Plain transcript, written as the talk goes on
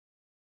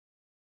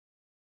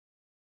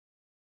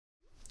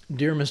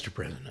Dear Mr.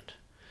 President,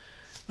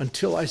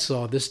 until I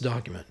saw this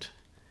document,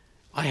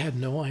 I had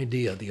no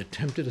idea the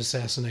attempted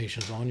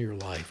assassinations on your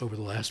life over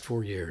the last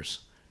 4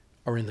 years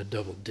are in the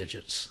double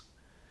digits.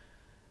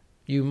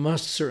 You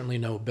must certainly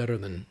know better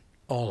than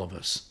all of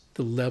us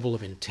the level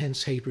of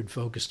intense hatred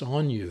focused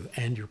on you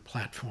and your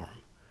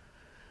platform.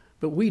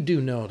 But we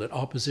do know that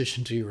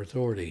opposition to your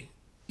authority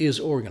is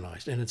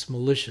organized, and it's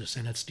malicious,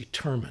 and it's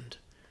determined.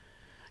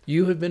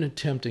 You have been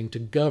attempting to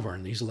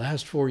govern these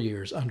last 4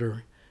 years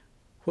under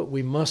what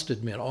we must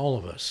admit, all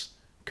of us,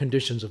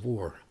 conditions of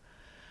war.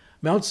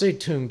 Mao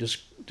Zedong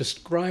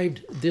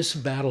described this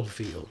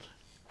battlefield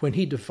when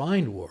he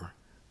defined war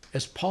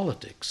as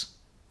politics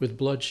with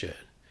bloodshed.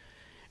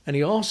 And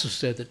he also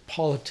said that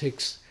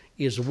politics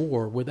is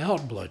war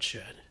without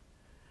bloodshed.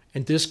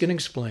 And this can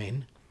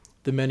explain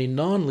the many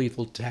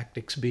non-lethal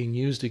tactics being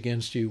used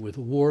against you with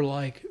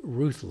warlike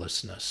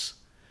ruthlessness.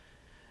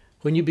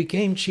 When you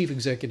became Chief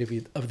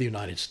Executive of the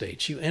United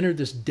States, you entered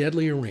this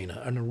deadly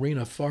arena, an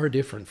arena far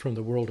different from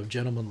the world of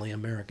gentlemanly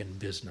American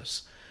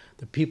business.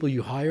 The people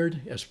you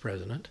hired as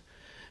president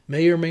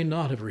may or may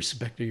not have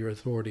respected your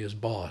authority as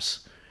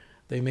boss.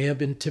 They may have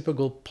been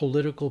typical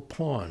political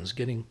pawns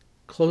getting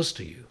close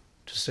to you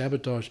to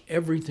sabotage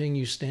everything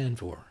you stand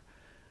for,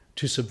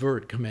 to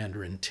subvert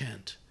commander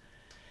intent.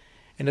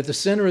 And at the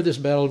center of this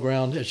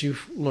battleground, as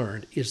you've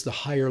learned, is the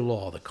higher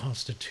law, the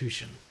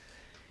Constitution.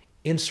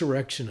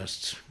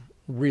 Insurrectionists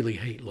really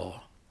hate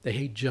law. They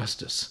hate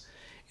justice.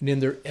 And in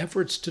their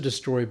efforts to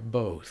destroy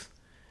both,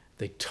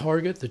 they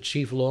target the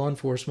chief law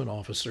enforcement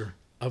officer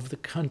of the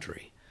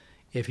country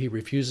if he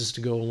refuses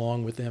to go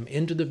along with them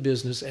into the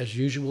business as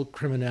usual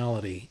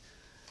criminality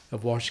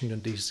of Washington,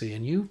 D.C.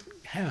 And you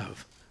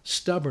have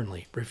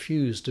stubbornly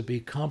refused to be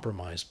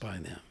compromised by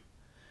them.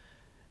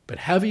 But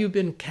have you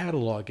been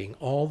cataloging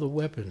all the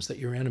weapons that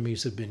your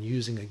enemies have been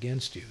using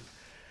against you?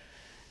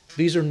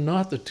 These are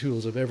not the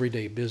tools of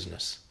everyday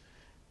business,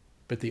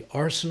 but the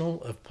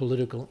arsenal of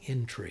political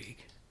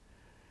intrigue.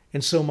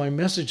 And so my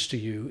message to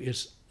you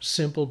is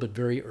simple but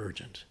very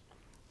urgent.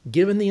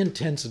 Given the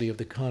intensity of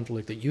the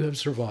conflict that you have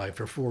survived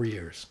for 4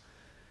 years,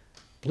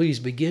 please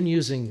begin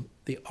using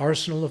the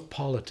arsenal of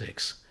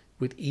politics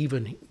with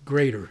even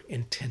greater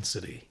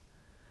intensity.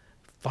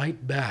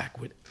 Fight back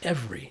with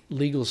every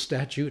legal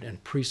statute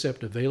and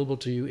precept available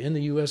to you in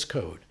the U.S.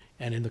 Code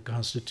and in the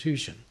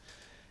Constitution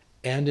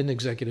and in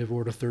Executive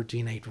Order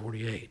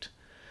 13848.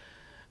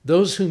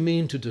 Those who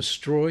mean to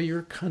destroy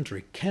your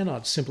country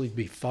cannot simply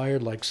be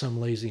fired like some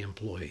lazy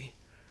employee.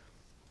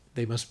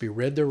 They must be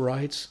read their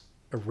rights,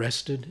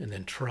 arrested, and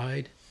then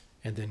tried,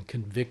 and then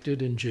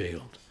convicted and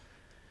jailed.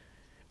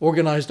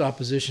 Organized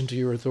opposition to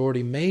your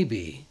authority may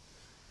be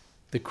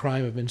the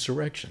crime of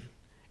insurrection,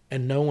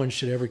 and no one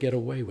should ever get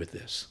away with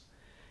this.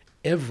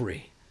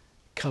 Every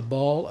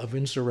cabal of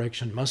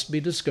insurrection must be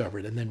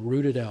discovered and then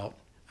rooted out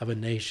of a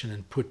nation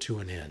and put to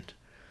an end.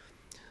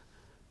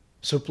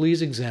 So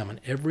please examine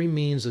every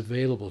means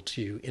available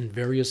to you in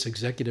various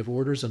executive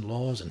orders and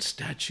laws and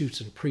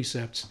statutes and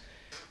precepts,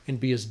 and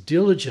be as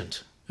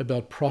diligent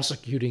about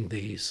prosecuting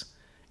these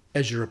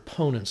as your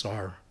opponents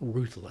are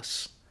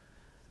ruthless.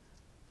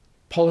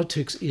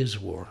 Politics is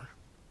war.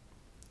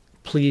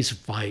 Please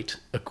fight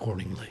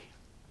accordingly.